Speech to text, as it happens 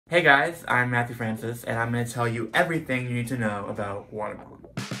Hey guys, I'm Matthew Francis, and I'm going to tell you everything you need to know about watermelon.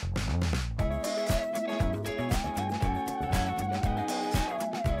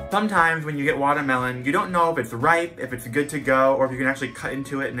 Sometimes when you get watermelon, you don't know if it's ripe, if it's good to go, or if you can actually cut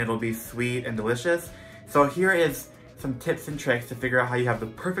into it and it'll be sweet and delicious. So here is some tips and tricks to figure out how you have the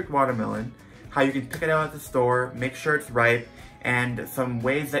perfect watermelon, how you can pick it out at the store, make sure it's ripe, and some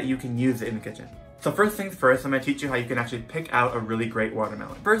ways that you can use it in the kitchen. So first things first, I'm going to teach you how you can actually pick out a really great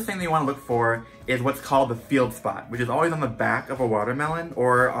watermelon. First thing that you want to look for is what's called the field spot, which is always on the back of a watermelon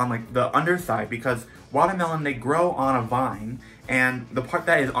or on like the underside, because watermelon, they grow on a vine and the part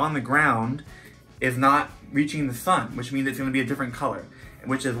that is on the ground is not reaching the sun, which means it's going to be a different color,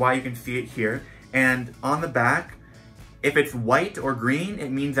 which is why you can see it here. And on the back, if it's white or green, it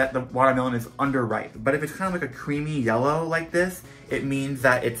means that the watermelon is underripe. But if it's kind of like a creamy yellow like this, it means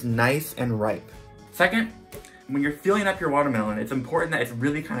that it's nice and ripe. Second, when you're filling up your watermelon, it's important that it's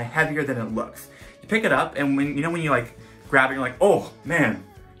really kind of heavier than it looks. You pick it up, and when you like grab it, you're like, oh man,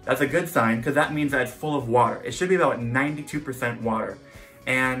 that's a good sign, because that means that it's full of water. It should be about 92% water.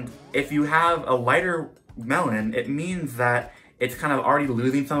 And if you have a lighter melon, it means that it's kind of already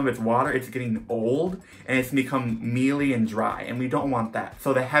losing some of its water, it's getting old, and it's become mealy and dry, and we don't want that.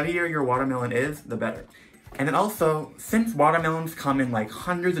 So the heavier your watermelon is, the better. And then also, since watermelons come in like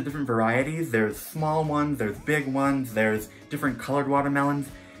hundreds of different varieties, there's small ones, there's big ones, there's different colored watermelons,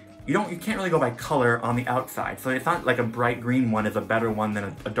 you can't really go by color on the outside. So it's not like a bright green one is a better one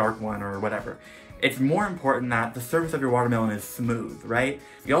than a dark one or whatever. It's more important that the surface of your watermelon is smooth, right?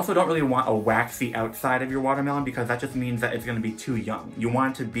 You also don't really want a waxy outside of your watermelon, because that just means that it's going to be too young. You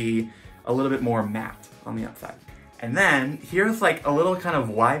want it to be a little bit more matte on the outside. And then here's like a little kind of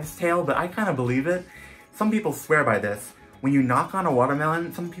wives' tale, but I kind of believe it. Some people swear by this. When you knock on a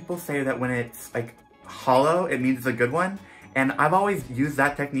watermelon, some people say that when it's like hollow, it means it's a good one. And I've always used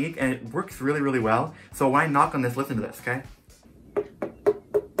that technique and it works really, really well. So when I knock on this, listen to this, okay?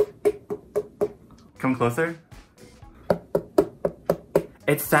 Come closer.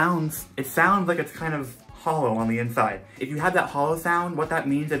 It sounds like it's kind of hollow on the inside. If you have that hollow sound, what that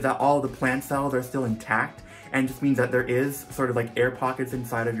means is that all the plant cells are still intact, and it just means that there is sort of like air pockets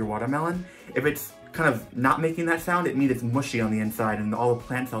inside of your watermelon. If it's kind of not making that sound, it means it's mushy on the inside and all the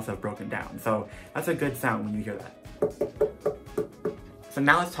plant cells have broken down. So that's a good sound when you hear that. So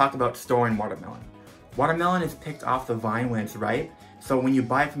now let's talk about storing watermelon. Watermelon is picked off the vine when it's ripe, so when you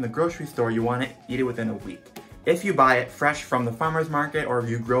buy it from the grocery store, you want to eat it within a week. If you buy it fresh from the farmer's market or if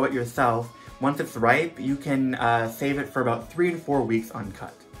you grow it yourself, once it's ripe, you can save it for about 3 to 4 weeks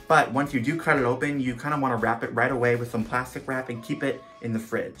uncut. But once you do cut it open, you kind of want to wrap it right away with some plastic wrap and keep it in the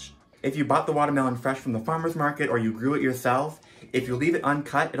fridge. If you bought the watermelon fresh from the farmer's market or you grew it yourself, if you leave it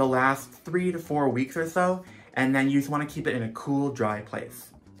uncut, it'll last 3 to 4 weeks or so, and then you just want to keep it in a cool, dry place.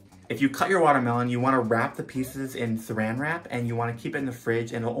 If you cut your watermelon, you want to wrap the pieces in saran wrap and you want to keep it in the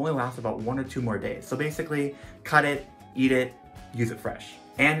fridge, and it'll only last about 1 or 2 more days. So basically, cut it, eat it, use it fresh.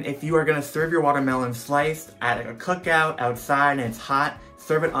 And if you are going to serve your watermelon sliced at a cookout outside and it's hot,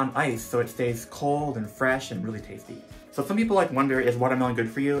 serve it on ice so it stays cold and fresh and really tasty. So some people wonder, is watermelon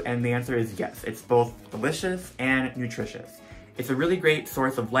good for you? And the answer is yes. It's both delicious and nutritious. It's a really great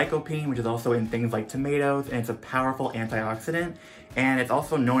source of lycopene, which is also in things like tomatoes, and it's a powerful antioxidant, and it's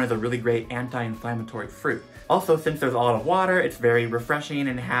also known as a really great anti-inflammatory fruit. Also, since there's a lot of water, it's very refreshing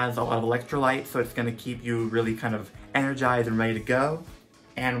and has a lot of electrolytes, so it's going to keep you really kind of energized and ready to go.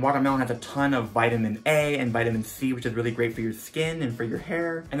 And watermelon has a ton of vitamin A and vitamin C, which is really great for your skin and for your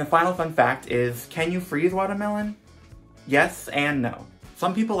hair. And the final fun fact is, can you freeze watermelon? Yes and no.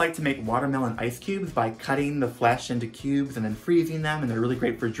 Some people like to make watermelon ice cubes by cutting the flesh into cubes and then freezing them, and they're really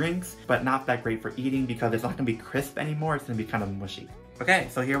great for drinks, but not that great for eating because it's not going to be crisp anymore, it's going to be kind of mushy. Okay,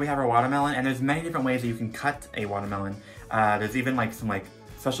 so here we have our watermelon, and there's many different ways that you can cut a watermelon. There's even like some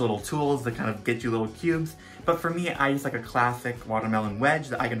special little tools that kind of get you little cubes, but for me, I use like a classic watermelon wedge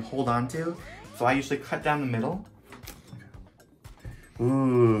that I can hold on to. So I usually cut down the middle.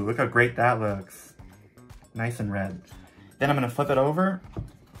 Ooh, look how great that looks. Nice and red. Then I'm going to flip it over,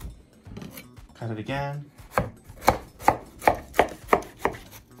 cut it again,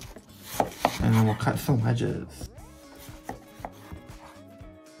 and then we'll cut some wedges.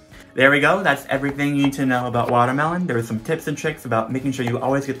 There we go, that's everything you need to know about watermelon. There are some tips and tricks about making sure you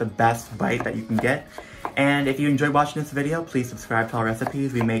always get the best bite that you can get. And if you enjoyed watching this video, please subscribe to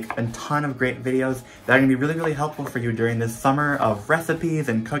Allrecipes. We make a ton of great videos that are going to be really, really helpful for you during this summer of recipes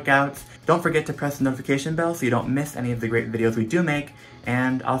and cookouts. Don't forget to press the notification bell so you don't miss any of the great videos we do make,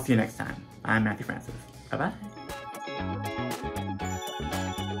 and I'll see you next time. I'm Matthew Francis. Bye-bye.